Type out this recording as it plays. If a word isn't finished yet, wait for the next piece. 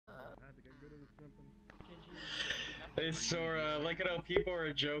Hey Sora, look at how people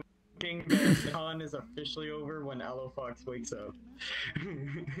are joking that con is officially over when Alofox wakes up.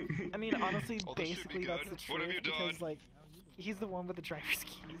 I mean, honestly, Oh, this should be basically that's good. the truth What have you done? because, like, he's the one with the driver's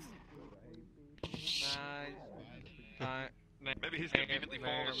keys. Maybe he's conveniently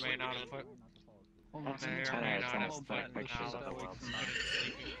fallen asleep.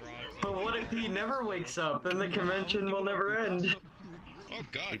 But what if he never wakes up? Then the convention will never end. Oh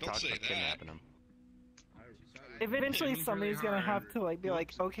god, don't say that. Eventually, somebody's gonna have to, like, be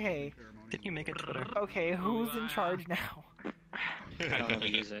like, okay, Did you make a Twitter? okay, who's in charge now? I don't ever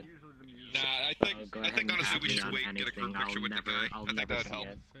use it. Nah, I think honestly we should wait and get a group picture with the guy. I think that'd help.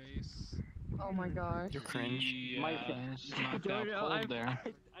 Oh my gosh. You're cringe. I'm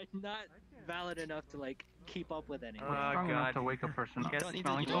not valid enough to like keep up with anyone. Oh god. To wake a person up. Don't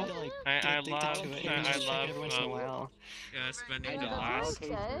even need to, like, I dig into it. You just check every once in a while. spending the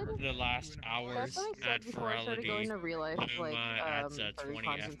last hours at Furality Furality to real life, LUMA at 20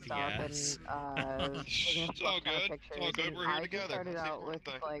 FPS. It's all good. It's all good. We're here together. I started out with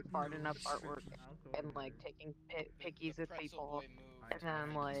like farting up artwork and like taking pickies with people, and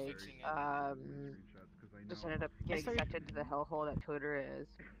then like just ended up getting sucked into the hellhole that Twitter is.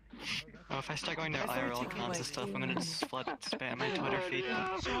 Oh, if I start going to IRL cons and stuff, I'm gonna just flood spam my Twitter feed.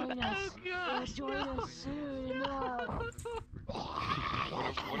 Join us. Join us soon.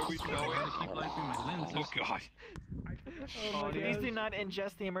 What are we doing? Oh god. Please do not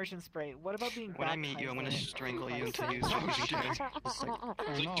ingest the immersion spray. What about being When I meet you, I'm gonna strangle you until you start using Twitter. Just like,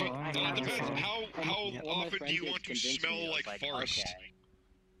 It depends. How often do you want to smell like forest?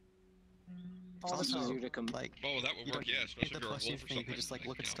 also, like, Oh, that would work, yeah, especially if the you're a plus wolf or thing, you something. could just like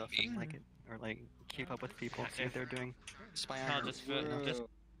look at stuff and like it, or like keep up with people, see what they're doing. Spy I'll on just them, you know? just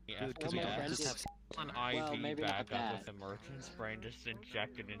Because we just have an IV bag up with immersion spray and just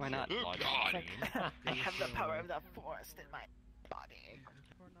inject it into Why not? your Oh blood. god. I have the power of the forest in my body.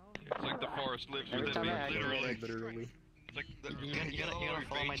 It's like the forest lives within me, literally. It's like the You gotta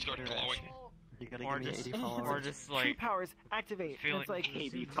follow my veins start Twitter, glowing. actually. You gotta Or give me just, 80 followers. or just True like powers activate. And feeling, it's like,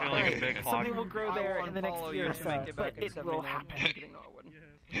 feeling a alright, big something clog. will grow there in the next year or so, but it will happen.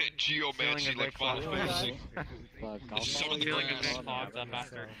 Geomancy like Final Fantasy. Summon the Feeling a grass. bit clogged up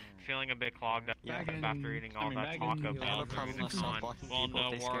after eating all that Taco Bell. I have a problem with Well, blocking well, people no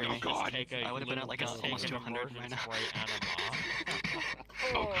if they scare worries. me. God. Just take a I would've been at like just almost take an 200 immersion right now. spray enema.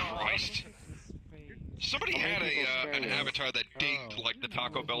 Oh Christ. Somebody had an avatar that dinged like the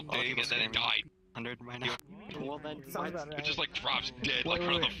Taco Bell ding and then it died. 100 right now. Well then, Sounds about It right. just like drops dead like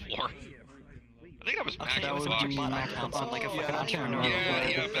on the floor. I think that was Max Okay, that the was Fox. a bot account, so like a fucking entrepreneur.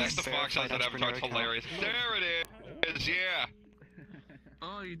 Yeah, Max the Fox has that avatar. It's hilarious. There it is, yeah.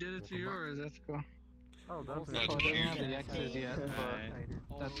 Oh, you did it to yours. That's cool. Oh, That's I cute. don't have the X's yet,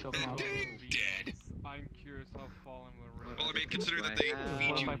 but that's so cool. Dead. I'm curious how fallen will Well, I mean, considering that they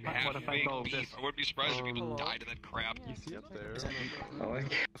feed you half baked beef, I wouldn't be surprised if people died of that crap. You see up there? I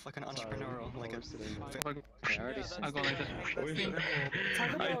like fucking entrepreneurial, like a. I go like this.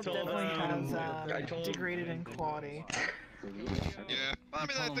 Taco I Bell told definitely I has told degraded in quality. Yeah, I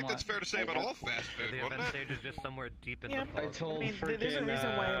mean, I think that's fair to say about all fast food, The wouldn't event it? stage is just somewhere deep in Yeah. the I pub. told I mean, there's a freaking reason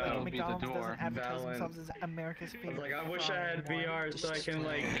why like, that'll be the McDonald's door. doesn't advertise Valen. themselves as America's I was favorite. like, I wish I had VR so I can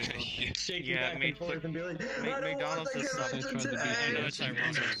like shake you Yeah, back and forth and be like, I don't McDonald's want is the something convention to to be- I know end. it's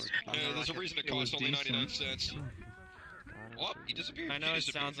ironic. Yeah, there's a reason it costs only 99 cents. What? He disappeared. I know He it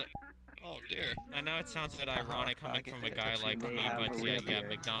disappeared. sounds. Oh dear. I know it sounds a bit ironic coming from a guy like me, but yeah,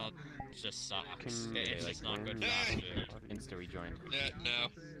 McDonald's just sucks. It's just not good fast food. Insta rejoined. Yeah, no.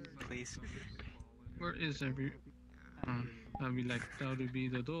 Please. Where is every? That'd be like that would be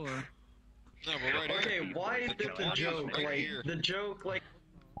the door. No, we're right Okay, here. why is The it the audience joke? right Like here. the joke, like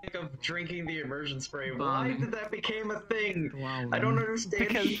of drinking the immersion spray. Why did that become a thing? Wow. I don't understand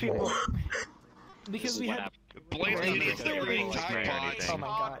Because people. Because we had. Blame the idiots that were eating Tide Pods. Oh my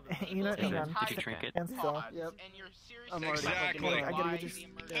god. You know, hang on. Did you drink it? And still. Yep. I'm already Exactly. fucking- I gotta just.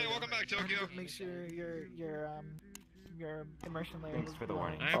 Hey, welcome back, Tokyo. Make sure your immersion layer. Thanks is for the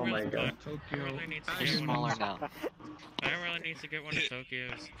warning. I Oh my really, god. I really need to You're get one. smaller now. I really need to get one of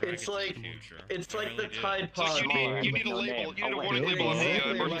Tokyo's. It's like it's like the Tide So Pod. you need a label. You need a warning label on the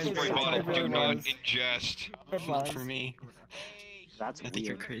emergency spray bottle. Do not ingest. Not for me. that's I think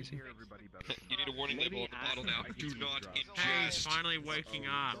you're weird. crazy. You need a warning label on the bottle now. Do not Hey, he's ingest. finally waking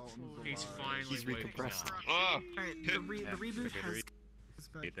up. He's finally He's waking recompressed. up. Ah, Alright, the reboot has.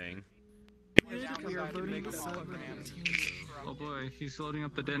 Thing. We are voting the sub. Oh boy, he's loading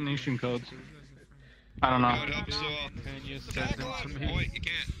up the detonation codes. I don't know. God help us all. Can you send Back them on, to boy, me? you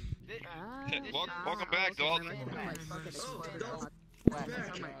can't. Welcome back, Dalton. I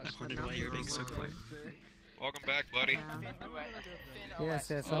wondered why you're being so quick. Welcome back, buddy.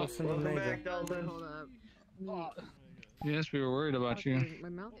 Yes, I was in the Welcome major. back, Daltyn. Hold up. Yes, we were worried about you. My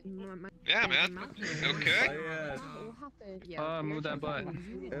mouth. Yeah, man. Okay. We'll have to. Yeah. Move that butt.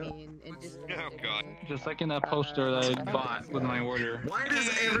 Oh god. Just like in that poster that I bought with my order. Why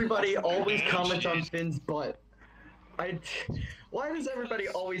does everybody always comment on Finn's butt? Why does everybody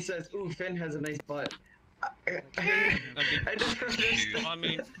always says, "Ooh, Finn has a nice butt"? I just understand. I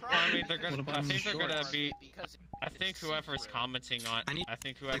mean, they're gonna. I think they're gonna be. I think whoever's commenting on. I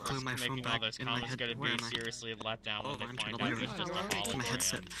think whoever's making all those comments is gonna be seriously let down when they find out it's just a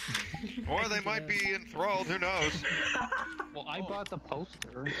hologram. Or they might be enthralled. Who knows? Well, I bought the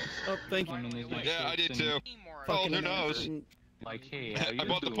poster. Oh, thank you. Yeah, I did too. Oh, who knows? Like, hey, I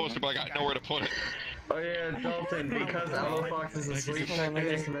bought the poster, but I got nowhere to put it. Oh yeah, Daltyn, because Aloe Fox is asleep,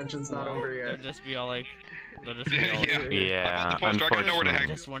 technically the convention's not over yet. They'll just be all like. They'll just be all like. Yeah, I got nowhere to hang.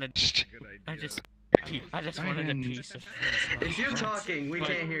 I just wanted a piece of. If you're talking, we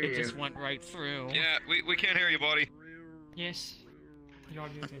can't hear you. It just went right through. Yeah, we can't hear you, buddy. Yes.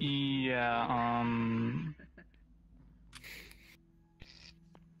 Yeah,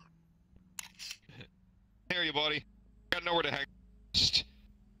 Hear you, buddy. Got nowhere to hang.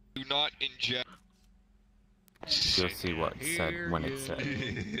 Do not inject. You'll see what's said when it's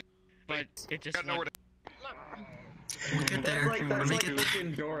said. But it just Got nowhere to. We'll get there. That's like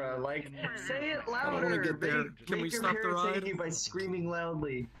freaking Dora. Like, say it louder. I wanna get there. Can we stop the ride? You by screaming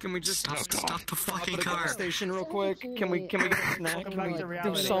loudly. Can we just Stop the fucking at the gas car. station real quick? Can we get a snack? Welcome back to Do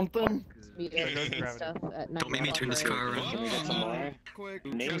reality. something? Stuff at night. Don't make me turn this car around. Quick.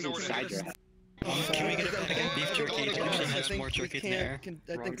 Names inside your head. Can we get a fucking beef jerky? It actually has more jerky in there.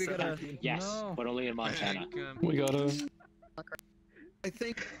 I think we gotta. Yes, but only in Montana. we gotta.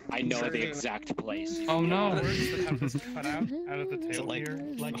 I know the exact place. Oh no. Cut out of the Is it table like, here.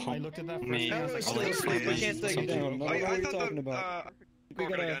 Like I looked at that first me? and I was How like, do we sleep? We can't take it down. I don't know what you're talking about. We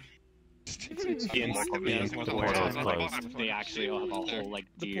gotta. They actually have a whole like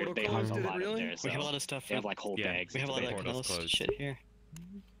deer. They have a lot of there. We have a lot of stuff. They have like whole bags. We have a lot of portal's close closed. shit here.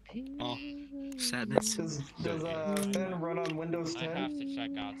 Oh, sadness. Does Finn run on Windows I have 10? to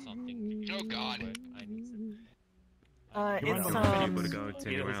check out something. Oh god. Quick. I need to. It's able to go to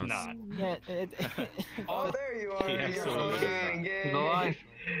anywhere else. yeah, Oh, there you are. He absolutely Yay. alive.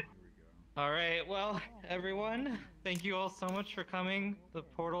 Alright, well, everyone, thank you all so much for coming. The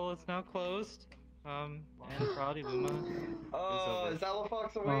portal is now closed. And Furality LUMA Oh, is Aloe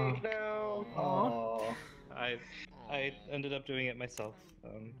Fox awake now? Oh. I ended up doing it myself.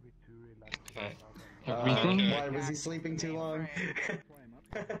 Why was he sleeping too long?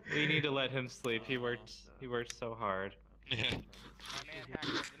 We need to let him sleep. He worked so hard. Yeah.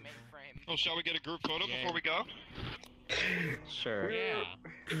 Oh, shall we get a group photo before we go? Sure.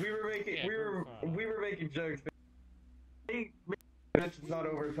 We were making jokes. It's not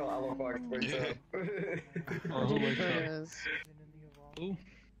over until Aloe Fox wakes up.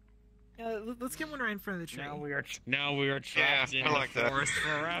 Yeah, let's get one right in front of the tree. Now we are trapped in like the that. forest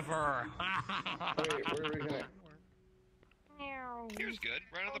forever. Wait, where are we gonna? Here's good.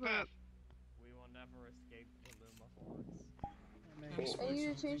 Right on the path. We will never escape the Luma I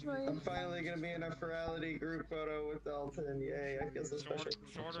need to change my. I'm finally gonna be in a Furality group photo with Daltyn. Yay! I feel so special.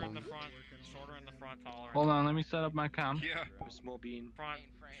 Shorter in the front, taller. Hold on, let me set up my cam. Yeah. Small bean.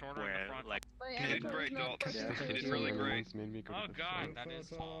 Shorter in the front. Like You did great, Daltyn. You did really great. Oh god, that is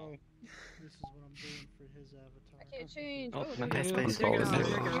tall. This is what I'm doing for his avatar. I can't change. Oh, there nice you space. go. There you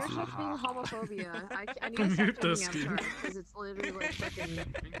You're go. just being homophobia. I need to stop taking abstracts because it's literally like fucking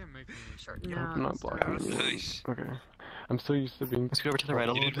shorting out. I'm not blocking you. Nice. Okay. I'm so used to being. Let's go over to the right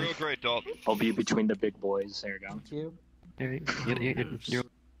a You little did real bit. great, Daltyn. I'll be between the big boys. There you go. You're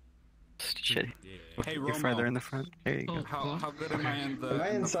shit. Hey, You're farther in the front. There you go. How good am I in the? Am I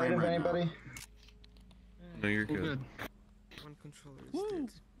inside of anybody? No, you're good. One controller is dead.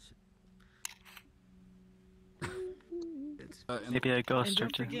 Maybe a And ghost or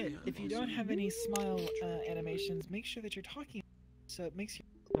don't two. forget, if you don't have any smile animations, make sure that you're talking, so it makes you.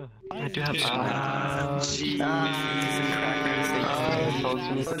 I do have some.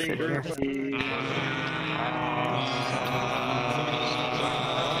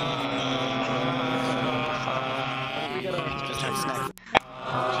 Just have snacks.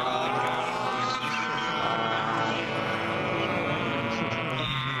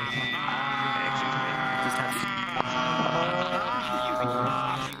 Just have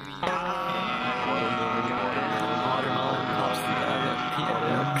watermelon,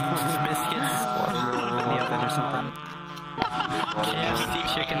 biscuits, in the oven or something. KFC,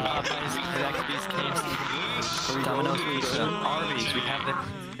 chicken, Popeyes, Zaxby's, KFC, Domino's Pizza, Arby's. We have the.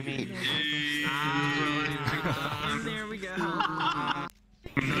 I mean. There we go. I'm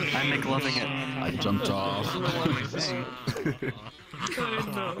McLoving it. I jumped off.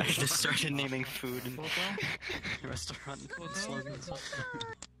 I just started naming food and restaurant slogans.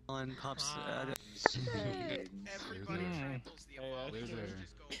 And pops. Everybody handles the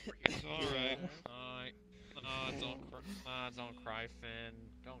It's alright. Don't cry, Finn.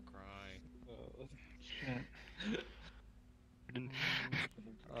 Don't cry.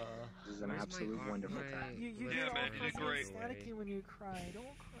 This is an absolute wonderful time. You Yeah, get man, all you did great. staticky when you cry.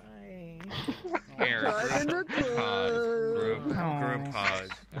 Don't cry. Here, group hug.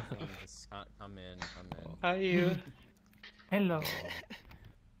 Just come in. Hyiu. Hello.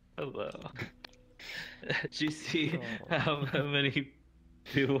 Hello. Did you see how many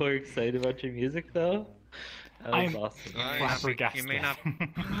people were excited about your music, though? That was awesome.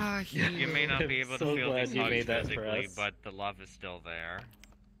 You may not be able so to feel glad these you hugs made that for physically, us. but the love is still there.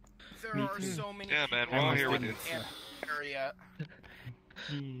 There are so many Yeah, man, we're people all here with in you. the area.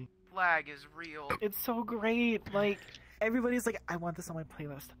 Lag is real. It's so great. Like everybody's like, I want this on my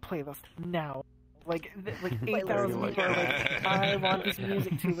playlist now. Like 8,000 people are like, I want this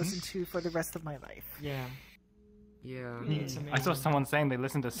music to listen to for the rest of my life. Yeah. Yeah. I saw someone saying they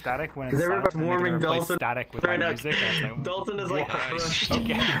listen to static when it's Is silent, everybody and they're warming gonna replace Daltyn static with right my now? music. And I was like, Daltyn is like crushed.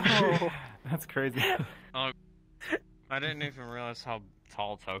 Okay. That's crazy. Oh, I didn't even realize how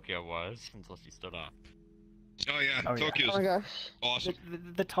tall Tokyo was until she stood up. Oh yeah, Oh, yeah. Tokyo's Oh my gosh. awesome.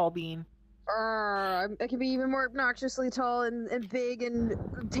 The tall bean. I can be even more obnoxiously tall and big and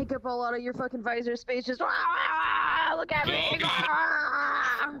take up a lot of your fucking visor space. Just look at me.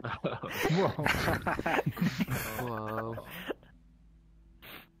 Whoa.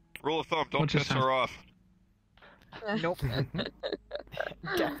 Rule of thumb, don't piss her off. Nope.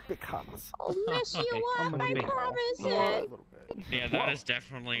 Death becomes. I'll mess you up, I promise it. Yeah, that is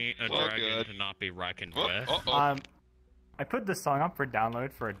definitely a Well, dragon good. to not be reckoned with. Uh-oh. I put this song up for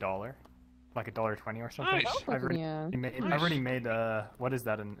download for $1, like $1.20 or something. Nice. I've already Yeah. made what is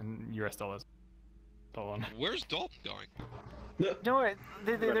that in US dollars? Hold on. Where's Daltyn going? Don't worry.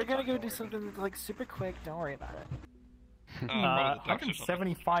 They're gonna go do something like super quick. Don't worry about it. Probably the ducks or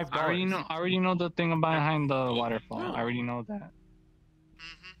something. $175. I already know the thing behind the waterfall. I already know that.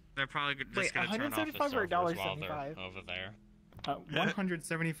 They're probably just Wait, gonna turn off the $175 or servers while they're $1.75? over there.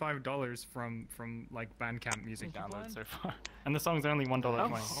 $175 from like Bandcamp music downloads so far, and the song's only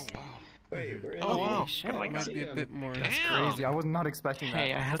 $1.20. Wait, we're in Oh wow! Shit, Might might be a bit more. That's crazy. I was not expecting that.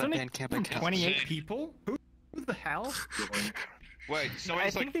 Hey, I have There's a only Bandcamp account. 28 people? Who the hell? Wait, I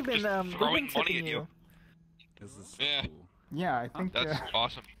somebody's think like they've been just throwing money tipping at you. Yeah, Yeah, I think that's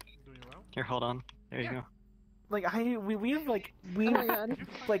awesome. Here, hold on. There you go. Like we've like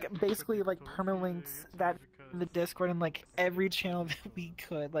basically like permalinked that in the Discord and like every channel that we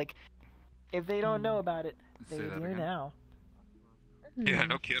could. Like if they don't know about it, they do now. Yeah,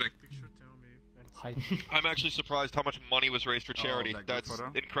 no kidding. I'm actually surprised how much money was raised for charity. That's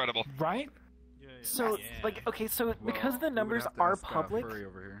incredible. Right? So like okay, so because the numbers are public,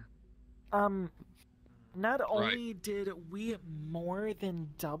 not only did we more than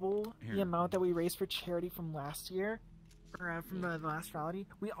double the amount that we raised for charity from last year, or from the last Furality,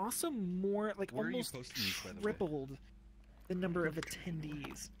 we also almost tripled the number of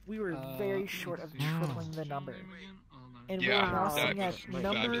attendees. We were very short of tripling the number. And we're now sitting at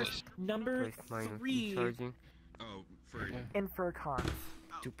number 3 in FurCons.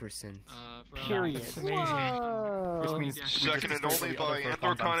 2%. Period. Whoa. Which means Second and only by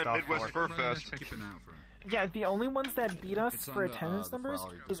Anthrocon and Midwest Fur Fest. Yeah, the only ones that beat us for attendance numbers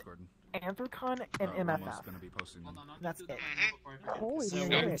is Anthrocon and MFF. That's it. Holy So,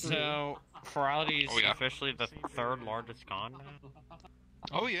 shit. so Furality is officially the third largest con now?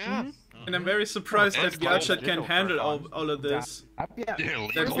 Oh yeah. And I'm very surprised that VRChat can handle all of this. Yeah.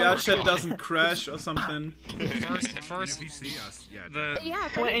 That VRChat doesn't crash or something. First, the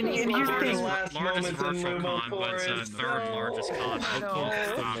Well, and here's the thing. largest virtual con, but third largest con.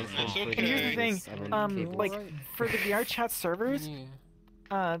 Here's the thing. Like for the VRChat servers,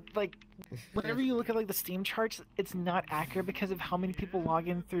 like whenever you look at like the Steam charts, it's not accurate because of how many people log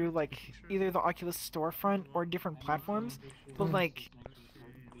in through like either the Oculus storefront or different platforms. But like,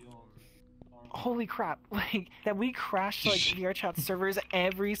 holy crap! Like that we crashed like VRChat servers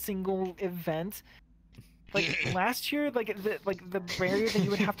every single event. Like last year, like the barrier that you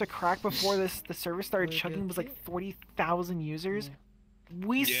would have to crack before the server started chugging was like 40,000 users.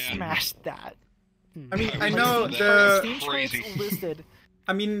 We smashed that. I mean, I know the Steam charts listed.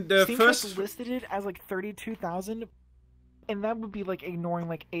 I mean, the Steam first charts listed it as like 32,000, and that would be like ignoring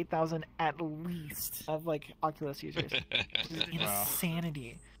like 8,000 at least of like Oculus users.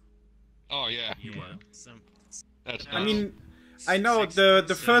 Insanity. Oh yeah. I mean, I know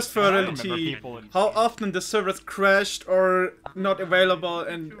the first Furality, how often the servers crashed or not available,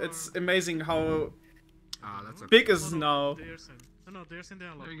 and it's amazing how big it is now. No, there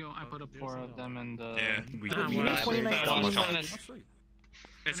you go. I put up 4 of them and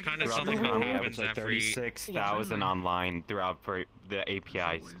It's kind of Throughout the something that con, we happens averaged like every... 36,000 online throughout for the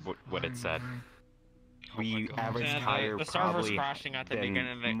APIs, what it said. We averaged higher the server's probably crashing at the than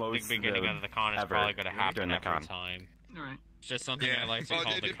beginning of the con is probably going to happen every con. time. Alright. It's just something I like to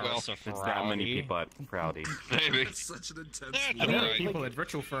call the curse of It's that many people at Furality. Maybe. It's such an intense. I think people at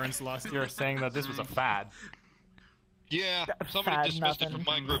VirtualFurence last year saying that this was a fad. Yeah, somebody dismissed it from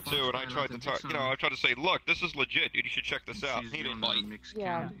my group too, and I tried to talk. You know, I tried to say, look, this is legit. You should check this out. He didn't bite.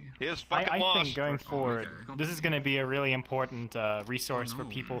 Yeah. He is fucking I lost. think going forward, this is going to be a really important resource for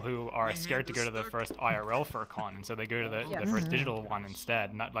people who are scared to go to the first IRL FurCon, and so they go to the first digital one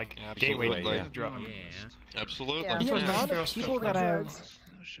instead, not like gateway to drone. Absolutely. The amount of people that have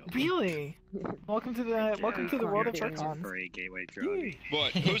really welcome to the world of FurCon. For a gateway drone.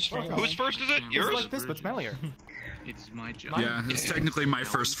 What? Who's first is it? Yours? It's like this, but smellier. It's my job. Yeah, it's technically my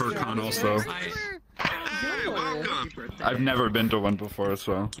first FurCon also. Hey, welcome. I've never been to one before,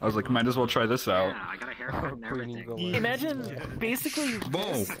 so I was like, might as well try this out. Yeah, I got a haircut and everything. Imagine basically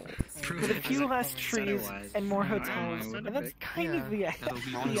Whoa. with a few less trees and more hotels, and that's kind of the idea.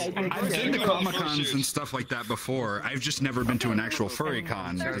 I've been to Comic-Cons and stuff like that before. I've just never been to an actual furry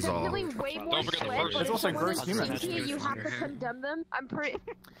con, is all. Way more There's also gross humans. You have to condemn them. I'm pretty.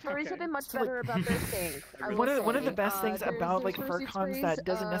 Furries have been much better about their things. One of the best things about like FurCons that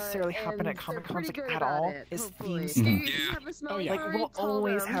doesn't necessarily happen at Comic Cons like, at all is themes. Like we'll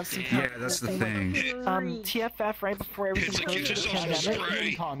always have some. Yeah, that's the thing. TFF right before everything goes to the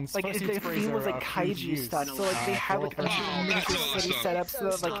pandemic, like the theme was like kaiju stuff. So like they had like a miniature city set up so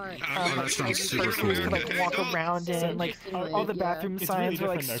that could like walk around in. Like all the bathroom signs were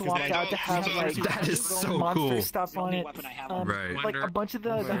like swapped out to have like monster stuff on it. Like a bunch of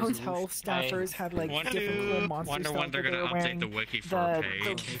the hotel staffers had like different cool monster stuff. Wonder when they're gonna update the wiki for a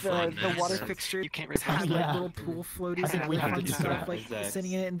page. The water fixture, you can't have like little pool floaties and fun stuff like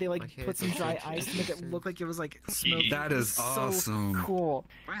sitting in it, and they like put some dry ice to make it look like it was like smoky. That is awesome. So cool.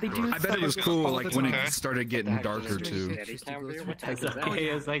 They do. I bet it was cool like when it started getting darker too. As okay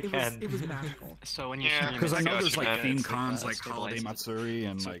as I can. It was magical. So when you because I know there's like theme cons like Holiday Matsuri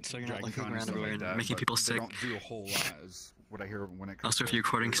and like Dragon Con and stuff like that, making people sick. They don't do a whole lot is what I hear when it comes also, if you're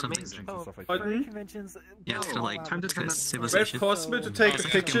recording something. Conventions. Yeah, it's gonna like time to Is it possible to take a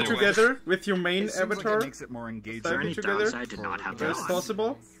picture together with your main avatar? It makes it more engaging. Together? That's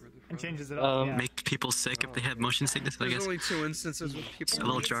possible. And changes it up. Make people sick if they have motion sickness, I guess. There's only 2 instances with people. It's a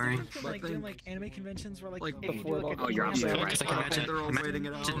little jarring. Like doing like anime conventions where like before. Oh, you're absolutely right. Because I can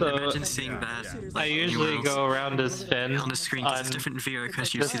imagine seeing that. I usually go around as Finn on the screen. It's different in VR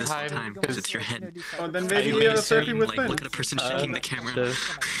because you see this all the time because it's your head. Oh, then maybe you're a selfie with Finn. Look at a person shaking the camera.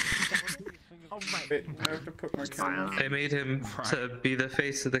 Wait, I have to put my camera on. I made him to be the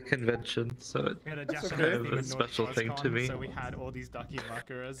face of the convention, so it's kind of a special thing to me. So we had all these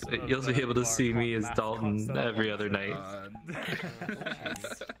Dakimakuras. You'll be able to see me as Dalton every other night.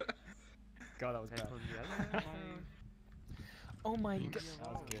 God, that was bad. Oh my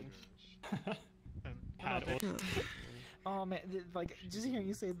god. Oh man, like just hearing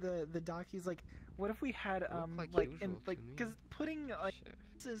you say the Daki's like, what if we had like in like because putting like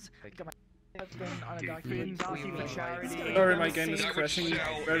this is on a document for charity. Sorry, my game is crashing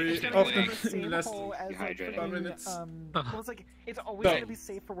very often in the last 5 minutes. Well, it's like it's always gonna be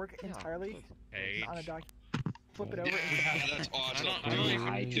safe for work entirely on a document. Flip it over. That's awesome.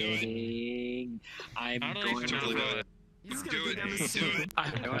 Hydrating. I'm going to do it.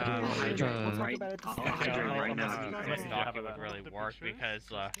 hydrate right now. It would really work because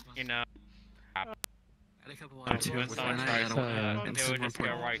you know. A couple water too. When someone tries it would just go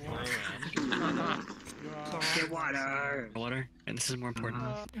right through Get water. Water, and this is more important.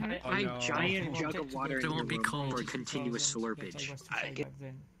 My giant jug of water It won't be cold. for continuous slurpage.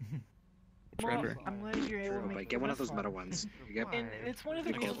 Forever. I'm glad you're able to make Get one of those metal ones. And it's one of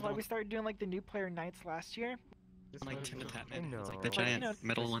the reasons why we started doing like the new player nights last year. Like Tim the Tatman. It's like the giant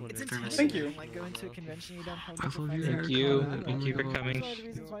metal one. Thank you. Like going to a convention, you don't have Thank you. Thank you for coming.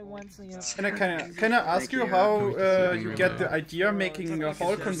 And I can I ask you how you get the idea making a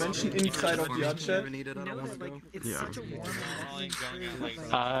whole convention inside of the chat? It's such a warm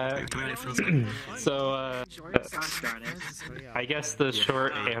So, I guess the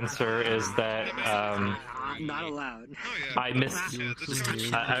short answer is that, not allowed. I missed.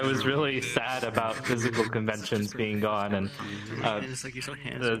 I was really sad about physical conventions being gone, and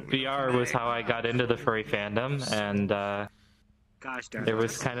the VR was how I got into the furry fandom, and there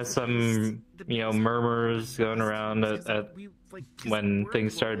was kind of some, murmurs going around at when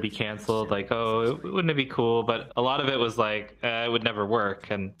things started to be canceled, like, oh, wouldn't it be cool? But a lot of it was like, it would never work,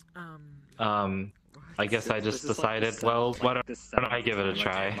 and I guess I just decided, well, why don't I give it a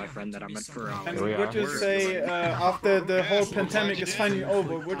try? And would you say, after the whole pandemic is finally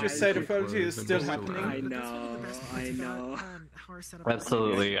over, would you say the Furality is still happening? I know.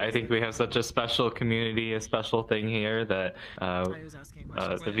 Absolutely. I think we have such a special community, a special thing here that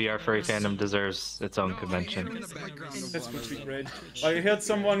the VR furry fandom deserves its own convention. That would be great. I heard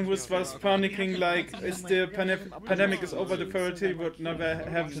someone who was panicking like, if the pandemic is over, the Furality would never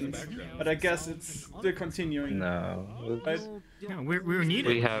happen. But I guess it's still continuing. No. Right? Yeah, we need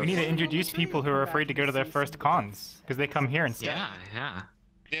it. We need to introduce people who are afraid to go to their first cons, because they come here instead.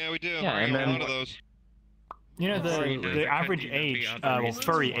 Yeah, we do. Yeah, and then, a lot of those. You know, the average age,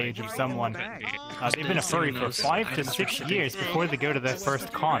 furry age of someone, they've been a furry for 5 to 6 years before they go to their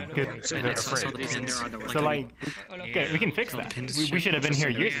first con, because they're afraid. So, like, okay, we can fix that. We should have been here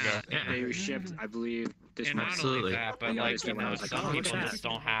years ago. They were shipped, I believe, this month. Absolutely. That, but, like, some people just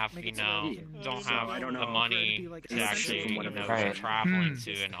don't have, don't have the money to actually, start traveling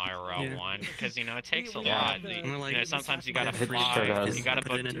to an IRL one, because, it takes a lot. Sometimes you gotta fly, you gotta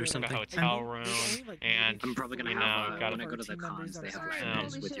book a hotel room, and probably gonna have when I go to the cons, they have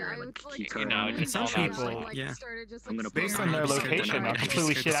rooms with your key card. And some people, I'm gonna based on their location, are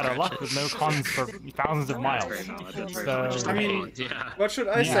completely shit out of luck with no cons for thousands of miles. So, I mean, what should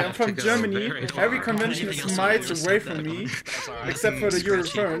I say? I'm from Germany. Every convention is miles away from me, except for the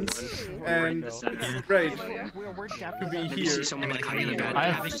VirtualFurence, and it's great to be here. I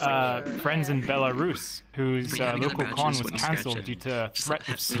have friends in Belarus whose local con was cancelled due to threat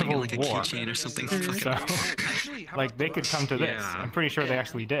of civil war. So, like, they could come to this. I'm pretty sure they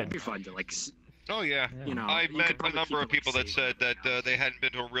actually did. Oh yeah, I met a number of people that said that they hadn't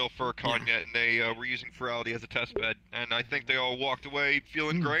been to a real fur con yet, and they were using Furality as a test bed, and I think they all walked away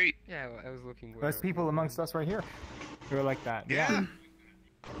feeling great. Yeah, I was looking. There's people amongst us right here who are like that. Yeah.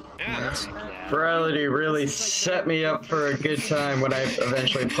 Furality really set me up for a good time when I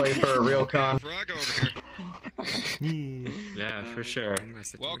eventually play for a real con. Yeah, for sure.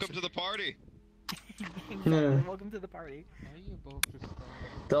 Welcome to the party. Welcome to the party.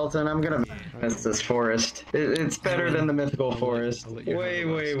 Daltyn, I'm gonna miss this forest. It's better than the mythical forest. Way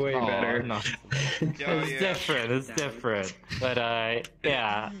better. No. It's different. It's different. But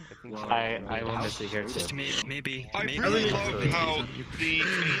yeah, I will miss it here too. Maybe. I really love how the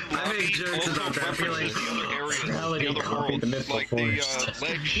I make jokes about that. I feel like the other worlds, like the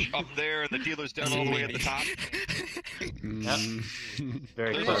ledge up there and the dealer's down all the way at the top. Yep.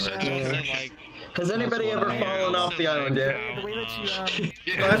 Very clever. Has anybody ever fallen off the island yet?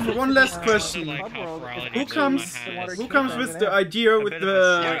 I have one last question. Who comes with the idea with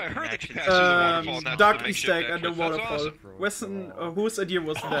the duck Easter egg at the waterfall? Whose idea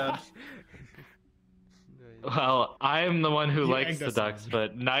was that? Well, I'm the one who likes the ducks,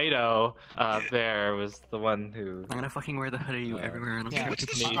 but Naito there was the one who... I'm gonna fucking wear the hoodie everywhere and I'm What's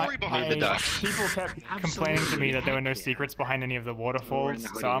the story behind the ducks? People kept complaining to me that there were no secrets behind any of the waterfalls,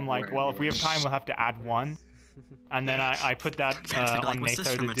 so I'm like, well, if we have time, we'll have to add one. And then I put that on Naito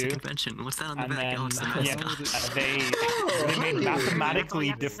to do. What's that on the and back? then they made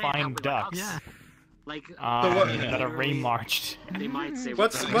mathematically defined ducks. Yeah. That are rain-marched.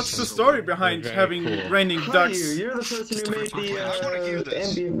 What's the story behind having raining ducks? Hyiu, you're the person who made the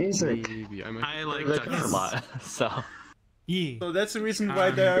ambient music. I like ducks a lot, so... So that's the reason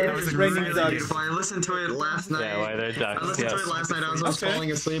why there are raining ducks. I listened to it last night. Yeah, why they're ducks, I listened to it last night as I was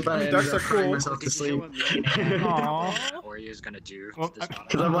falling asleep. I ended ducks up are cool. myself to sleep. Aww. Or you're gonna do.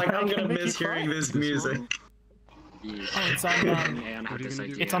 Because I'm like, I'm gonna miss hearing this music. It's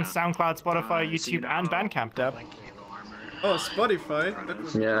on SoundCloud, Spotify, YouTube, and Bandcamp, Deb. Oh, Spotify.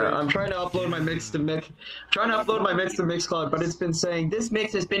 Yeah, I'm trying to upload my mix to Mixcloud, but it's been saying this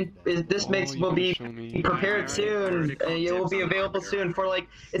mix will be prepared soon. It will be available soon for like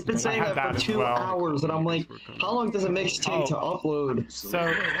it's been saying that for 2 hours, and I'm like, how long does a mix take to upload?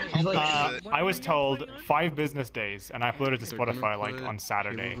 So I was told 5 business days, and I uploaded to Spotify like on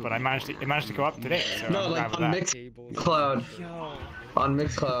Saturday, but it managed to go up today. So no, like on Mixcloud. On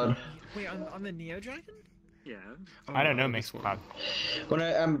Mixcloud. Wait, on the Neo Dragon? Yeah. I don't know Mixcloud. When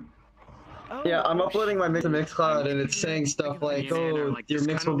Yeah, I'm uploading my mix to Mixcloud, and it's saying stuff like, "Oh, your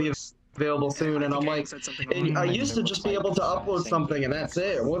mix will be available soon," and I'm like, I used to just be able to upload something, and that's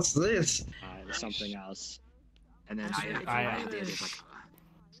it. What's this? Something else. And then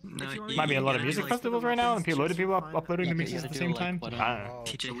might be a lot of music festivals right now, and a load of people uploading the mixes at the same time. I don't know.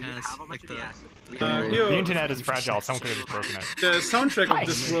 TJ has like The internet is fragile. Someone could have just broken it. The soundtrack of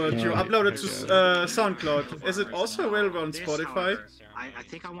this world you uploaded to SoundCloud. Is it also available on Spotify? I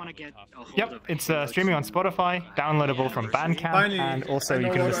think I want to get a hold Yep, it's streaming on Spotify, downloadable from Bandcamp, and also you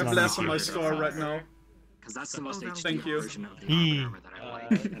can listen on YouTube. On my YouTube. store right now. Because that's the most Thank you. version of the armor that I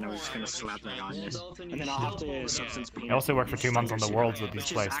like, and I was just gonna slap that on this. And then I'll have to substance paint. I also worked for 2 months on the Worlds with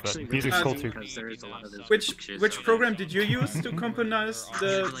these plays, but music's cool too. Which program did you use to compose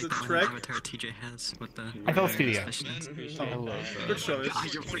the track? TJ has with the FL Studio. Good choice.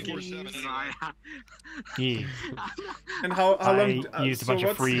 Yeah. And how long? I used a bunch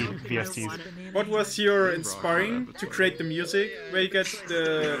of free VSTs. What was your inspiring to create the music? Where you get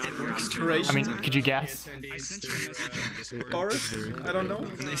the inspiration? I mean, could you guess? Forest? I don't know.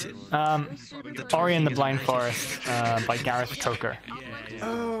 Ori and the Blind Forest by Gareth Coker.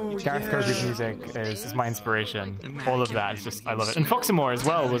 Oh, Gareth Coker's music is my inspiration. All of that is just, I love it. And Foxamore as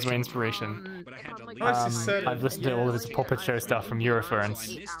well was my inspiration. I've listened to all of his puppet show stuff from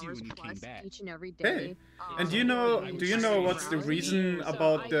VirtualFurence. Hey, and do you know what's the reason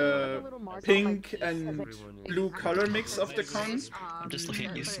about the pink and blue color mix of the con? I'm just looking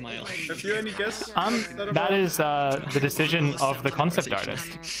at you smile. Have you any guess? That is the decision of the concept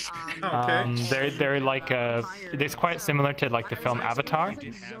artist. Okay. They're like it's quite similar to like the film Avatar,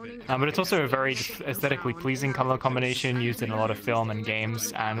 but it's also a very aesthetically pleasing color combination used in a lot of film and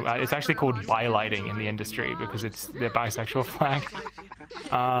games, and it's actually called bi-lighting in the industry because it's the bisexual flag.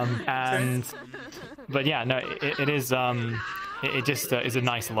 But yeah, no, it is it just is a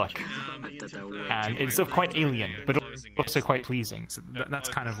nice look, and it's sort of quite alien, but also quite pleasing. So that's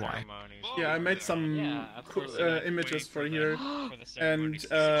kind of why. Yeah, I made some images for here, and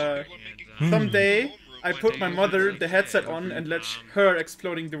someday I put my mother the headset on and let her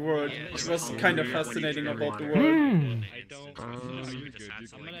exploding the world. It was kind of fascinating about the world.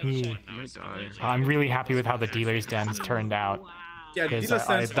 I'm really happy with how the Dealer's Den's turned out. Yeah,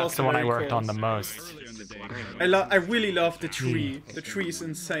 that's the one I worked on the most. I really love the tree. The tree is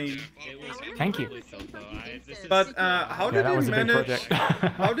insane. Thank you. But how did you manage?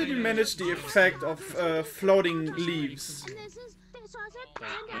 How did you manage the effect of floating leaves?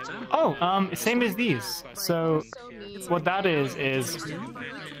 Oh, same as these. So what that is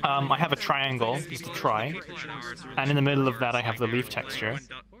I have a triangle, just a try, and in the middle of that I have the leaf texture.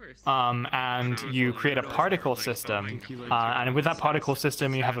 And you create a particle system, and with that particle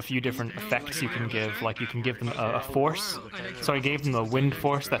system you have a few different effects you can give, like you can give them a force. So I gave them a wind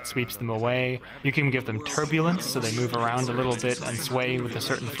force that sweeps them away. You can give them turbulence, so they move around a little bit and sway with a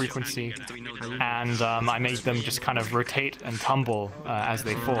certain frequency. And I made them just kind of rotate and tumble as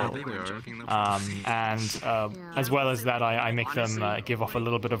they fall. As well as that, I make them give off a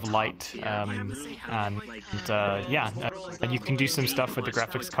little bit of light. You can do some stuff with the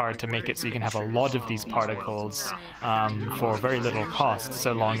graphics card to make it so you can have a lot of these particles for very little cost,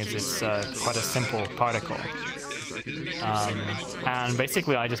 so long as it's quite a simple particle. And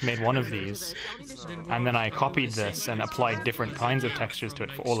basically I just made one of these, and then I copied this and applied different kinds of textures to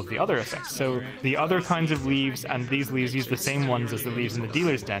it for all of the other effects. So the other kinds of leaves and these leaves use the same ones as the leaves in the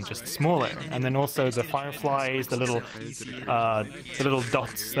Dealer's Den, just smaller. And then also the fireflies, the little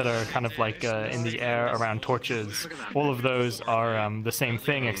dots that are kind of like in the air around torches, all of those are the same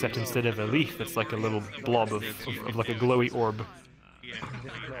thing, except instead of a leaf, it's like a little blob of like a glowy orb.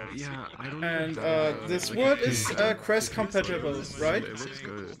 And this word is Quest compatible, right?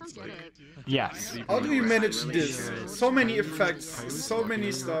 Yes. How do you manage this? So many effects, so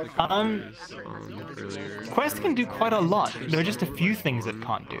many stuff. Quest can do quite a lot. There are just a few things it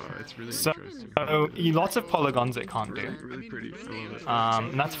can't do. So lots of polygons it can't do.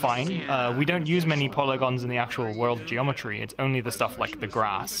 That's fine. We don't use many polygons in the actual world geometry. It's only the stuff like the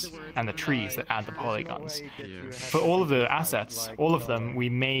grass and the trees that add the polygons. For all of the assets, all of them, we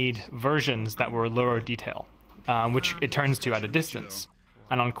made versions that were lower detail, which it turns to at a distance.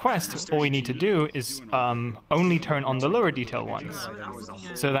 And on Quest, all we need to do is only turn on the lower detail ones,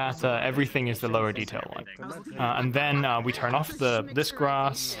 so that everything is the lower detail one. And then we turn off this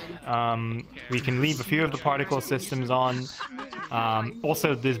grass. We can leave a few of the particle systems on.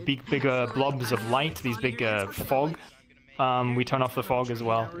 Also, there's bigger blobs of light, these big fog. We turn off the fog as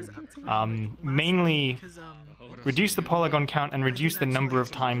well. Mainly reduce the polygon count and reduce the number of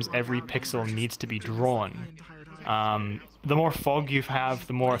times every pixel needs to be drawn. The more fog you have,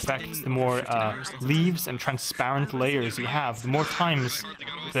 the more effects, the more leaves and transparent layers you have, the more times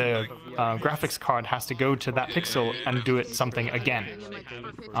the graphics card has to go to that pixel and do it something again.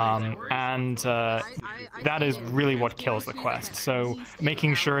 That is really what kills the quest. So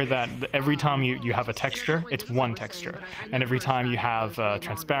making sure that every time you have a texture, it's one texture. And every time you have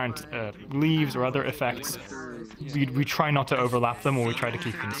transparent leaves or other effects, we try not to overlap them, or we try to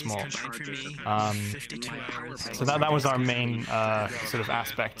keep them small. So that was our main sort of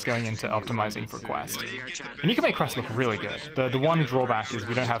aspects going into optimizing for Quest. And you can make Quest look really good. The one drawback is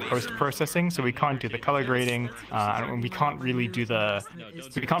we don't have post-processing, so we can't do the color grading, and we can't really do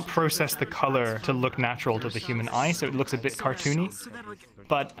we can't process the color to look natural to the human eye, so it looks a bit cartoony.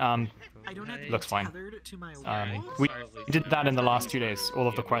 But it looks fine. We did that in the last 2 days, all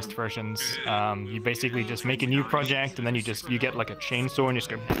of the Quest versions. You basically just make a new project, and then you get like a chainsaw and you just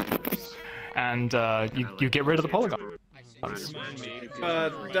go, and you get rid of the polygons.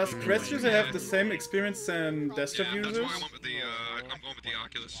 Does Quest user have the same experience than desktop users?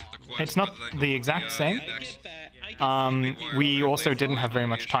 It's not the exact same. We also didn't have very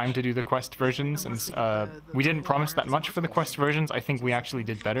much time to do the Quest versions, and we didn't promise that much for the Quest versions. I think we actually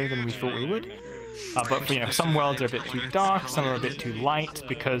did better than we thought we would. But some worlds are a bit too dark, some are a bit too light,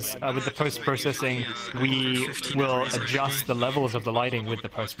 because with the post-processing, we will adjust the levels of the lighting with the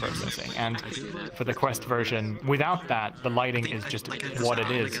post-processing. And for the Quest version, without that, the lighting is just what it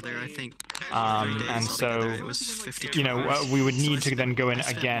is. And so, we would need to then go in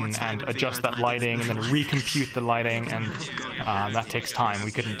again and adjust that lighting, and then recompute the lighting, and that takes time.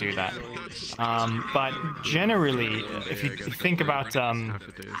 We couldn't do that. But generally, if you think about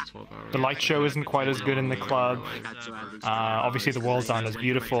the light show isn't quite as good in the club. Obviously, the worlds aren't as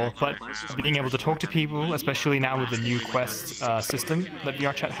beautiful, but being able to talk to people, especially now with the new Quest system that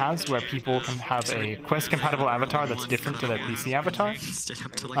VRChat has, where people can have a Quest-compatible avatar that's different to their PC avatar.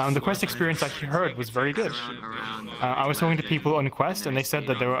 The Quest experience I heard was very good. I was talking to people on Quest, and they said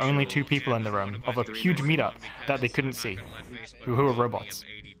that there were only 2 people in the room of a huge meetup that they couldn't see, who were robots.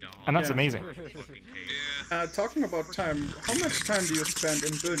 And that's amazing. Talking about time, how much time do you spend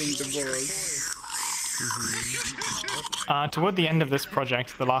in building the world? Toward the end of this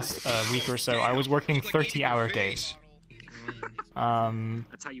project, the last week or so, I was working 30-hour days.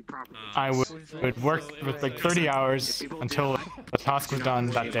 I would work with like 30 hours until the task was done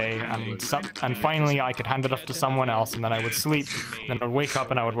that day, and finally I could hand it off to someone else, and then I would sleep, then I would wake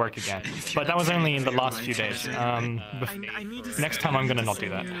up and I would work again. But that was only in the last few days. Next time I'm gonna not do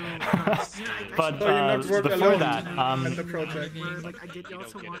that. But before that,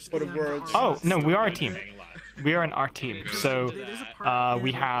 oh no, we are a team. We are an art team, so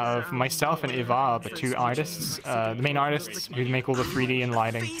we have myself and Iva, the 2 artists, the main artists who make all the 3D and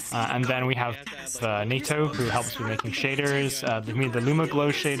lighting, and then we have Nato, who helps with making shaders, the Luma Glow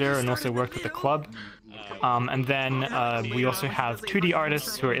shader, and also worked with the club. And then we also have 2D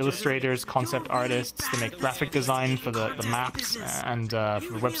artists who are illustrators, concept artists. They make graphic design for the maps and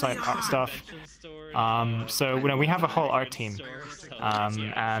for the website art stuff. So we have a whole art team.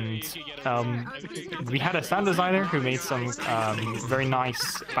 We had a sound designer who made some very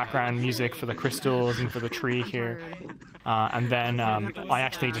nice background music for the crystals and for the tree here. And then I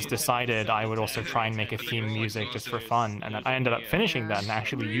actually just decided I would also try and make a theme music just for fun, and I ended up finishing that and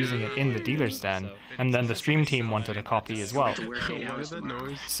actually using it in the dealer's den, and then the stream team wanted a copy as well.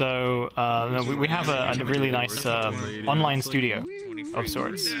 So we have a really nice online studio of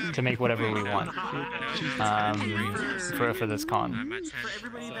sorts to make whatever we want for this con.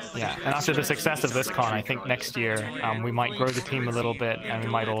 Yeah, and after the success of this con, I think next year we might grow the team a little bit, and we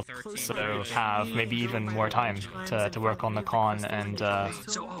might also have maybe even more time to work on the con and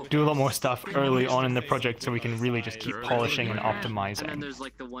do a lot more stuff early on in the project, so we can really just keep polishing and optimizing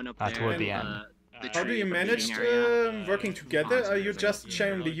toward the end. How do you manage working together? Are you just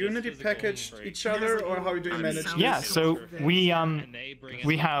sharing the Unity package each other, or how do you manage this? Yeah, so we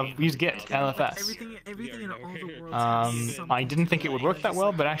use Git, LFS. I didn't think it would work that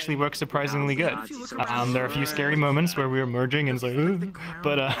well, but actually works surprisingly good. There are a few scary moments where we were merging and it's like, ooh,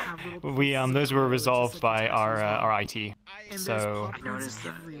 but those were resolved by our IT. So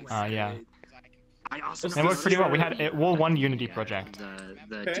yeah. It worked pretty well. We had all one Unity project.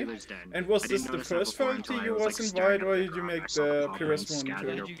 Okay. And was this the first Furality you was invited, or did you make the previous one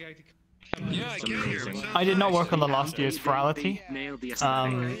too? I did not work on the last year's Furality.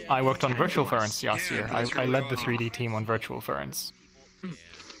 I worked on VirtualFurence last year. I led the 3D team on VirtualFurence.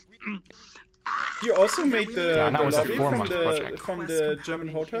 You also made the that was a lobby 4-month project. from the German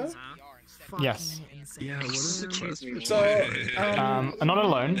hotel? Yes. Yeah, what is it? So, not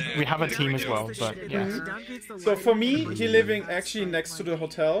alone. We have a team as well, but yeah. So for me, he living actually next to the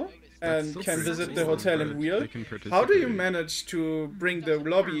hotel and can visit the hotel in real. How do you manage to bring the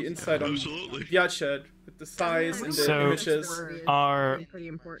lobby inside on VRChat with the size and the images? Pretty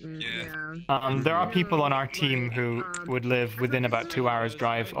important. There are people on our team who would live within about 2 hours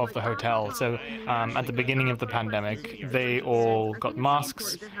drive of the hotel. So at the beginning of the pandemic, they all got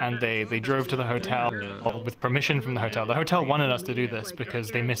masks and they drove to the hotel with permission from the hotel. The hotel wanted us to do this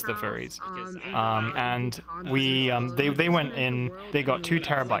because they missed the furries. And they went in, they got 2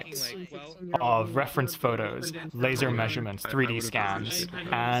 terabytes of reference photos, laser measurements, 3D scans,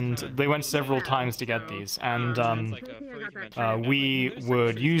 and they went several times to get these. And we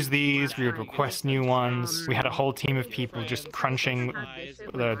would use these, we would request new ones. We had a whole team of people just crunching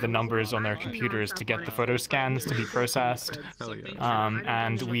the numbers on their computers to get the photo scans to be processed.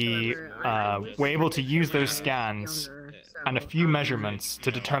 And we were able to use those scans and a few measurements to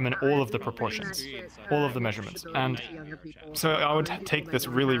determine all of the proportions, all of the measurements. And so I would take this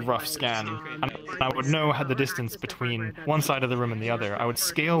really rough scan, and I would know the distance between one side of the room and the other. I would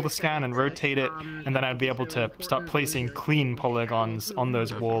scale the scan and rotate it, and then I'd be able to start placing clean polygons on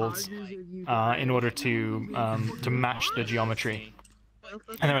those walls in order to match the geometry.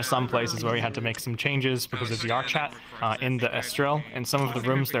 And there are some places where we had to make some changes because of VRChat. In the Estrel, in some of the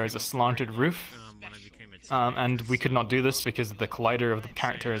rooms, there is a slanted roof. And we could not do this because the collider of the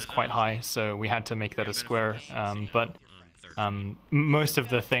character is quite high, so we had to make that a square. But most of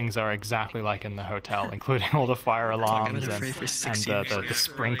the things are exactly like in the hotel, including all the fire alarms and the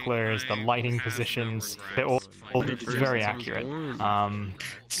sprinklers, the lighting positions. They're all very accurate.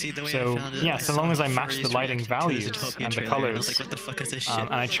 So yeah, so long as I matched the lighting values and the colors, and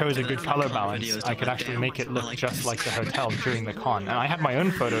I chose a good color balance, I could actually make it look just like the hotel during the con. And I had my own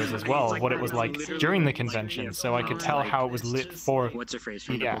photos as well of what it was like during the convention, so I could tell how it was lit for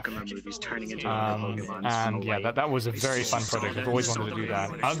yeah. And yeah, that was a very fun project. I've always wanted to do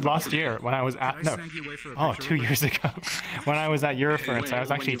that. Last year, when I was at 2 years ago, when I was at VirtualFurence, I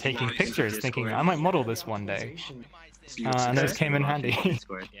was actually taking pictures, thinking I might model this one day. And those came in handy.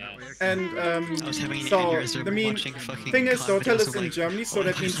 And so the main thing is the hotel is in Germany, so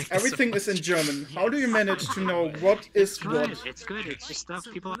that means everything is in German. How do you manage to know what is what? It's good, it's just stuff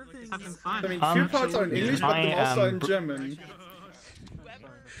people are having fun. I mean, few parts are in English, but then also in German.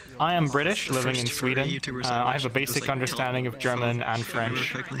 I am British, living in Sweden. I have a basic understanding of German and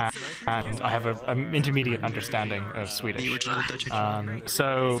French, and I have an intermediate understanding of Swedish.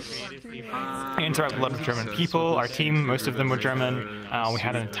 So I interact with a lot of German people. Our team, most of them were German. We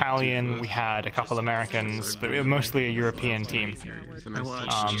had an Italian, we had a couple Americans, but we were mostly a European team.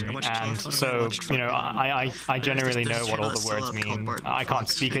 And so, you know, I generally know what all the words mean. I can't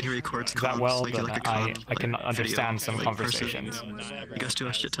speak it that well, but I can understand some conversations. You guys do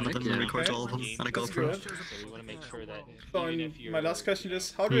a shit ton of them and record all of them on a GoPro. So my last question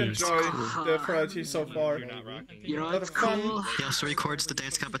is, how do you enjoy the Furality so far? You know, it's cool. He also records the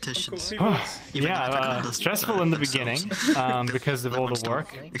dance competitions. Yeah, stressful in the beginning because of all the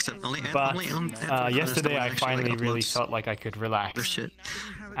work. But yesterday I finally really felt like I could relax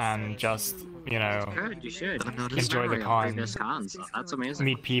and just, you know, enjoy the con,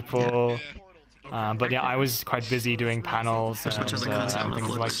 meet people. But yeah, I was quite busy doing panels and things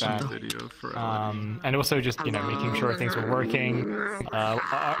like that. And also just, you know, making sure things were working.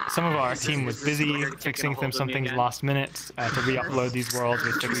 Some of our team was busy fixing some things last minute to re-upload these worlds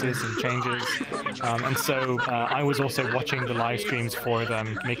with fixes and changes. And so I was also watching the live streams for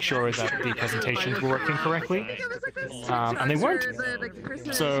them to make sure that the presentations were working correctly. And they weren't.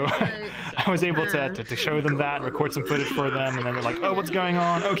 So I was able to show them that, record some footage for them, and then they're like, oh, what's going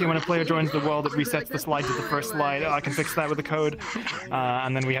on? Okay, when a player joins the world, it resets the slide to the first slide. Oh, I can fix that with the code.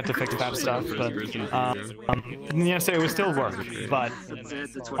 And then we had to fix that stuff. But yeah, so it was still work. But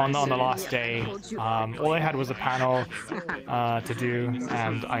on the last day, all I had was a panel to do,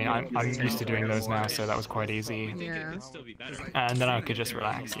 and I'm used to doing those now, so that was quite easy. And then I could just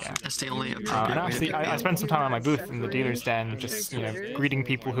relax. Yeah. That's the only and actually, I spent some time on my booth in the dealer's den, just, you know, greeting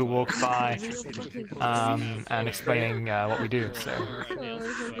people who walk by, and explaining what we do. So.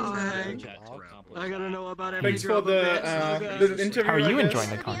 I gotta know about it. Thanks for the little interview. How are you enjoying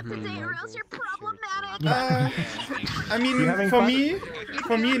the con? I mean, for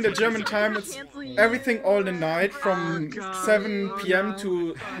me in the German time, it's everything all the night from 7 p.m.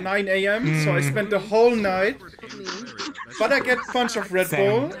 to 9 a.m. So I spent the whole night. But I get a bunch of Red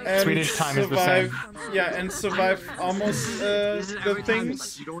Bull and Swedish time survive. is the yeah, and survive almost the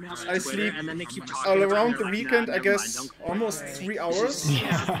things. I sleep all around the weekend, I guess almost 3 hours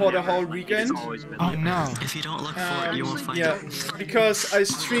for the whole weekend. Oh no. If you don't look for it, you won't find it. Because I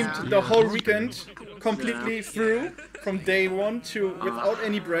streamed the whole weekend completely through from day one to without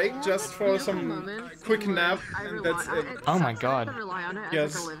any break, just for some quick nap, and that's it. Oh my god.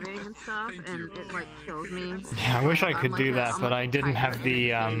 Yes. Yeah, I wish I could do that, but I didn't have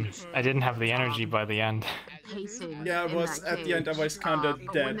the energy by the end. Yeah, I was at the end. I was kind of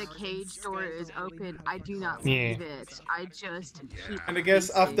dead. When the cage door is open, I do not Yeah. leave it. I just keep. And I guess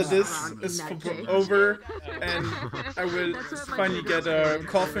after this is over, and I will finally get a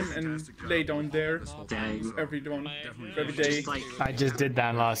coffin and lay down there every day. I just did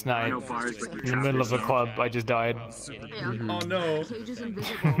that last night. In the middle of a club, I just died. Oh no. The cage is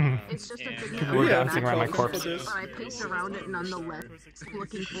invisible. It's just a big People were dancing around my corpse. But I pace around it nonetheless,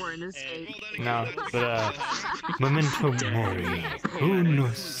 looking for an escape. No, but memento mori,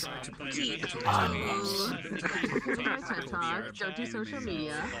 unus annus. Don't do social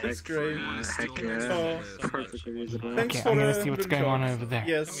media. That's great. Heck yeah. Oh. Thanks Okay, for I'm gonna the see what's good going on job. over there.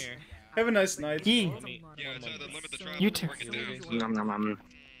 Yes. Have a nice night. You too. Nom nom nom.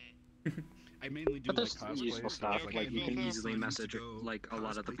 I mainly do But there's like cosplay useful stuff, like you can easily message like a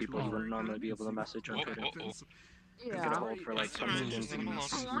lot of the people you wouldn't normally be able to message on Twitter. You can hold for like questions and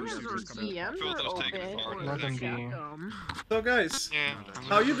So guys,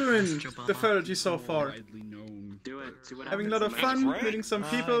 how you doing the Furality so far? Having a lot of fun, meeting some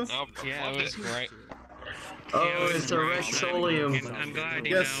people? Yeah, it was great. Oh, it's a Rexolium. I'm glad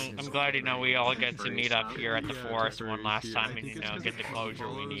Yes. we all get to meet up here at the forest one last time and get the closure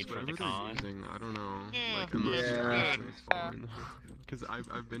we need for the con. I don't know. Like, Yeah. Because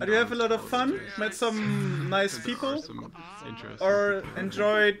I've been. Do you have a lot of fun? Met some nice people? Or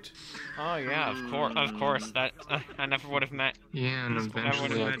enjoyed? Oh yeah, of course. That I never would have met. Yeah, and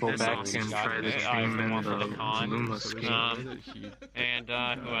eventually I'll go back and try to stream in the Luma screen. And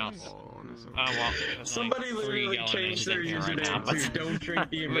who else? Well, Somebody like literally changed their username to don't drink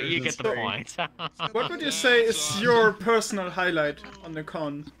the but you get the point. What would you say is your personal highlight on the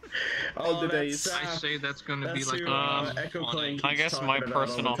con? All the days. I say that's gonna be like I guess my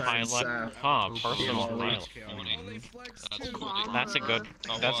personal highlight. Personal highlight. That's a good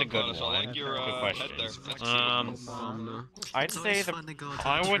one. Good question.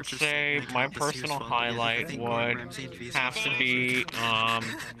 I would say my personal highlight would have to be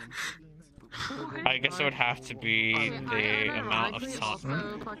I guess it would have to be the amount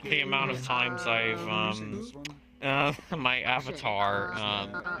of times I've my avatar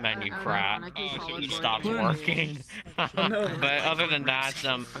menu crap stopped working. But other than that,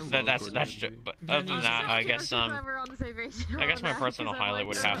 that's just. But other than that, I guess my personal highlight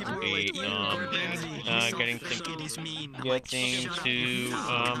would have to be getting to meet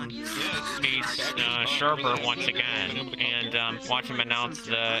Sherbert once again and watch him announce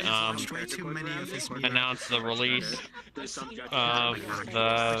the release of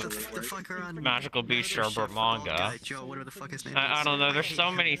the Magical Beast Sherbert manga. I don't know, there's so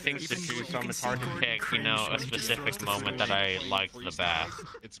many things to choose from, it's hard to pick, a specific moment that I liked the best.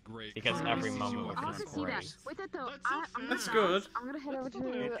 It's great. Because every moment was just great. With that though, That's good. I'm gonna head over to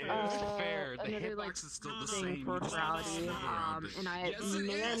another thing for Furality, and I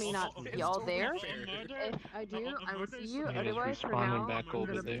may or may not be all there. If I do, I will see you. Otherwise, for now, I'm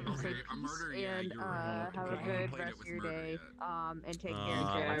gonna say peace and have a good rest of your day. And take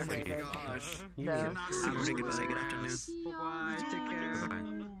care of very much. Say good afternoon. Bye. Take care.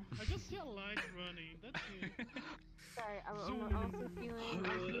 I just see a light running. That's it. Sorry, I'm also feeling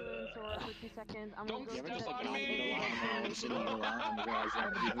sore for 2 seconds. I'm gonna go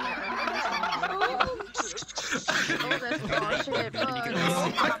that's bullshit, bud.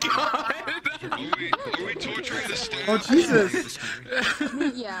 Oh my god! Are we torturing the staff? Oh Jesus!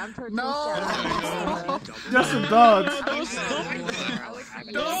 Yeah, I'm torturing the staff. Just a dog.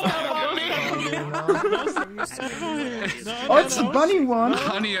 Oh, it's a bunny one.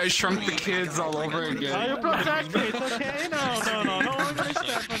 Honey, I Shrunk the Kids all over again. I protect me, it's okay? No one gonna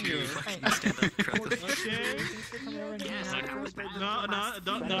step on you.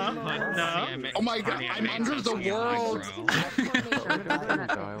 No. Oh my god, I'm under the world. Oh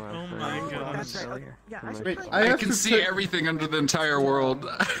my god. Wait, I can see everything under the entire world.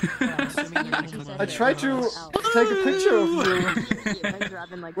 I tried to take a picture of you.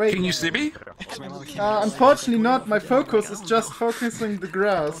 Wait. Can you see me? Unfortunately not. My focus is just focusing the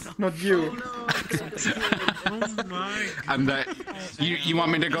grass, not you. I'm that. You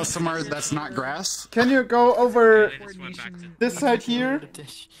want me to go somewhere that's not grass? Can you go over this side here?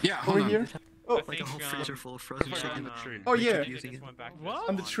 Yeah, over here. Oh, I think, like a whole freezer full of frozen chicken. Oh yeah, What?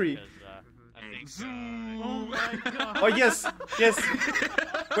 on the tree. I think, oh my god. Oh yes, yes.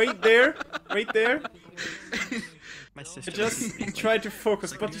 Wait there, wait there. My sister. I just tried to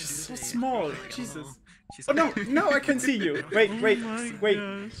focus, but you're so small. Jesus. Oh no, no, I can see you. Wait, wait, wait. I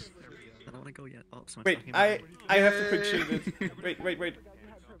don't want to go yet. Oh, wait, I have to picture it. Wait, wait.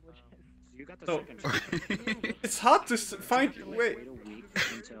 So, it's hard to find. Wait.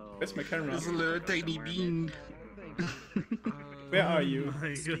 Where's my camera? There's a little tiny bean. Where are you? Oh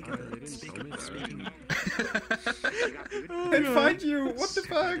I can't find you. What the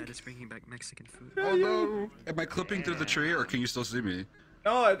fuck? Dad is bringing back Mexican food. Oh no! Am I clipping through the tree, or can you still see me?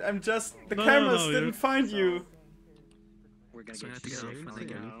 No, I'm just. The cameras didn't find you. So I have to get off when they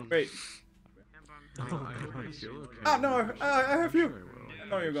get out. Wait. Oh no! I have you.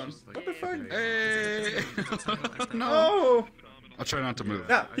 No, you're gone. What the fuck? Hey! No! I'll try not to move.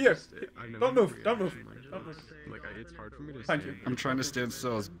 Yeah, here. Don't move. Don't move. Don't move. Like, it's hard for me to Thank you. I'm trying to stand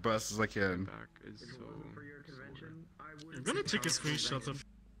still as best as I can. I'm gonna take a screenshot of.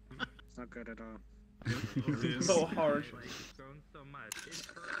 It's not good at all. So hard.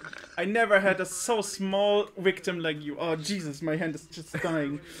 I never had a so small victim like you. Oh Jesus, my hand is just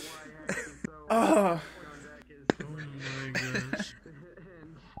dying. Oh. Oh my gosh.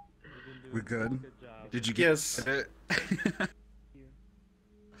 We good? Did you get it?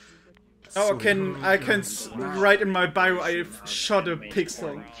 Oh, I can write in my bio I've shot a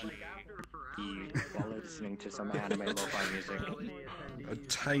pixel. While listening to some anime lo-fi music. A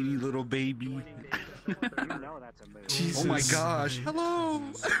tiny little baby. You know that's a movie. Jesus. Oh my gosh! Hello.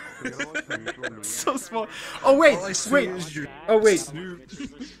 So small. Oh wait, All I see wait. is your Oh wait.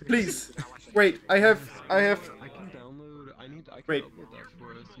 Please. Wait. I have. I can download. I Wait. upload that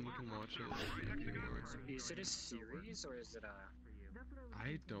for us, and you can watch it. Is it a series or is it a?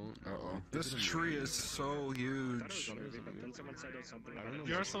 I don't. Uh-oh. This tree is so huge.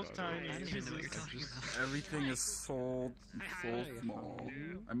 You're so tiny. Everything is so small.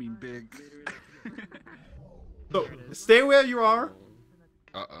 I mean big. So, stay where you are.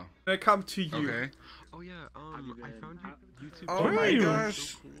 Uh-oh. And I come to you. Okay. Oh yeah, I found you YouTube. Oh my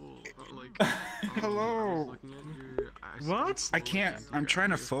gosh. Hello. What? I can't. I'm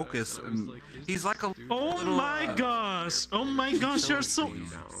trying to focus, and he's like a. Oh my gosh! Oh my gosh! You're so.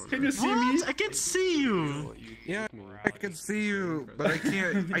 Can you see me? I can see you. Yeah, I can see you, but I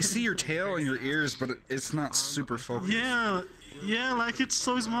can't. I see your tail and your ears, but it's not super focused. Yeah, yeah, like it's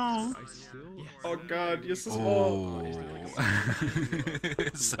so small. Oh god, you're so small.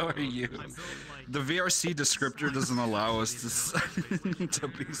 So are you. The VRC descriptor doesn't allow us to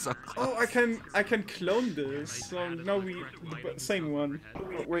be so close. Oh, I can clone this. So now we same one.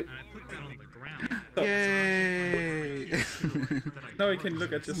 Oh, wait. So. Yay! Now you can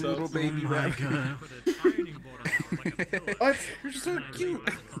look at yourself. Little baby rabbit. Oh, you're so cute.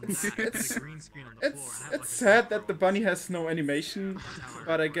 It's sad that the bunny has no animation,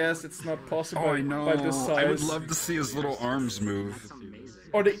 but I guess it's not possible I know. by this size. I would love to see his little arms move.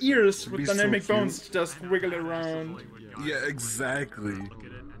 Or the ears with Be dynamic so bones just wiggle around. Yeah, exactly.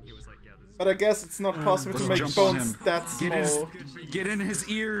 But I guess it's not possible to make bones that small. Get in his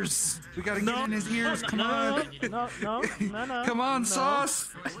ears. We gotta get in his ears. Come on. No. Come on,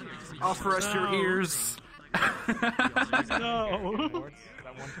 Sauce. Offer us your ears. No.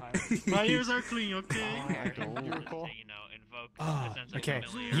 My ears are clean, okay? Oh, okay.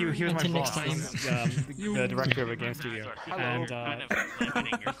 He was my boss, the director of a game studio, and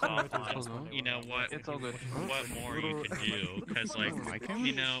you know what more you can do, because like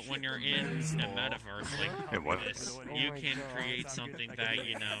you know when you're in the metaverse like this, you can create something that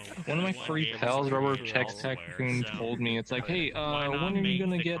you know. One of my free pals, Robert Chex Tycoon, told me it's like, hey, when are you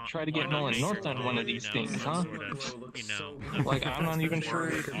gonna try to get Nolan North on one of these things, huh? You know, like I'm not even sure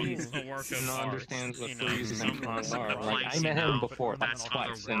if he understands what furries and cons are. Like I met him before, like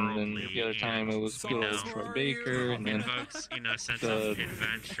twice, and then the other time it was good old Troy Baker, and then the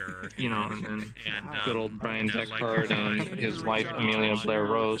and then good old Brian Deckard and his wife Amelia Blair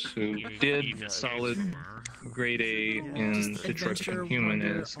Rose, who did solid grade A in Detroit Become Human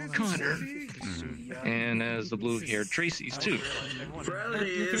as Connor, and as the blue-haired Tracy's too.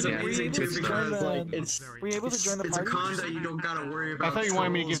 Furality is amazing too because like it's a con that you don't gotta worry about. I thought you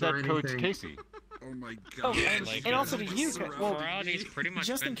wanted me to give that code to Casey. Oh my Oh, god. and also to you, well, Furality's pretty much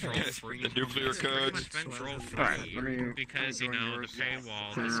just in been case. troll-free. The nuclear codes. Troll-free because, you know, the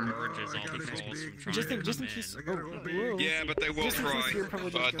paywall discourages all the trolls from trying to Just in come case. in. Yeah, but they will Just in case try. your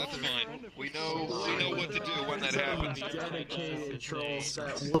privileges But go that's through. fine. We know what to do when that happens. Dedicated trolls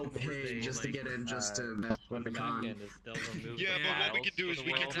that will pay just to get in, just to mess with the con. Yeah, but what we can do is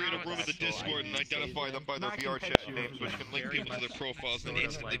we can create a room in the Discord and identify them by their VR chat names, which can link people to their profiles and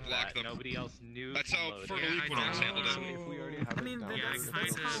instantly block them. That's how Fertile Equinox handled it. I mean,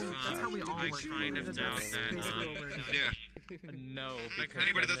 that's how we all work. I kind of doubt that, Yeah. No,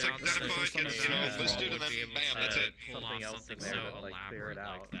 Anybody that's identified gets, you know, listed and then bam, that's it. Pull off something so elaborate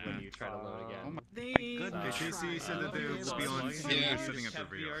like that. When you try to load again. JC said that they would be on setting up their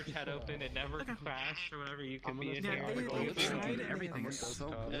VR. Chat open, it never crashed or whatever. You could be in Yeah, here. they tried Everything is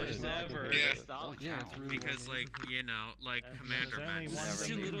so It never Yeah. yeah, because like you know, like Commander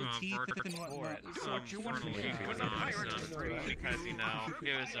mentioned, Fertile Equinox, because you know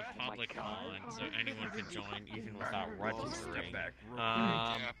it was a public con, so anyone could join even without registering.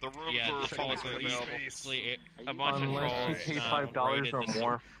 The room for so available. basically a bunch Unless you of pay trolls $5 or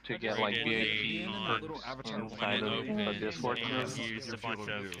more to get like VIP perks inside of the Discord and server. used a bunch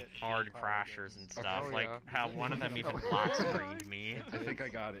of hard crashers and stuff. Like how one of them even black screened me. I think I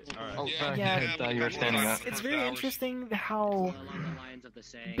got it. Oh, sorry. Yeah, You were standing up. It's very interesting how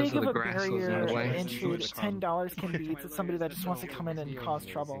big Because of of the a grass was in barrier the way. of entry that $10 can be to somebody that just wants to come in and cause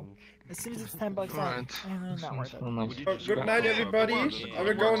trouble. As soon as it's $10, not worth it. Oh, good night, everybody. I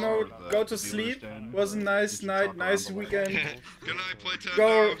will go to sleep. Was a nice night, nice weekend. Good night, Playtime.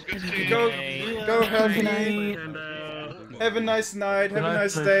 Go healthy. Have a nice night. Have a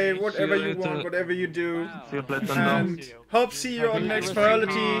nice day. Whatever you want, whatever you do. And hope see you on next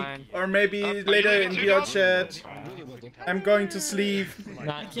Furality or maybe later in VR chat. I'm going to sleep.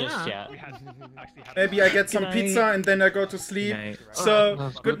 Not just yet. Maybe I get some pizza and then I go to sleep.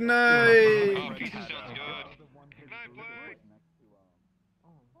 So, good night.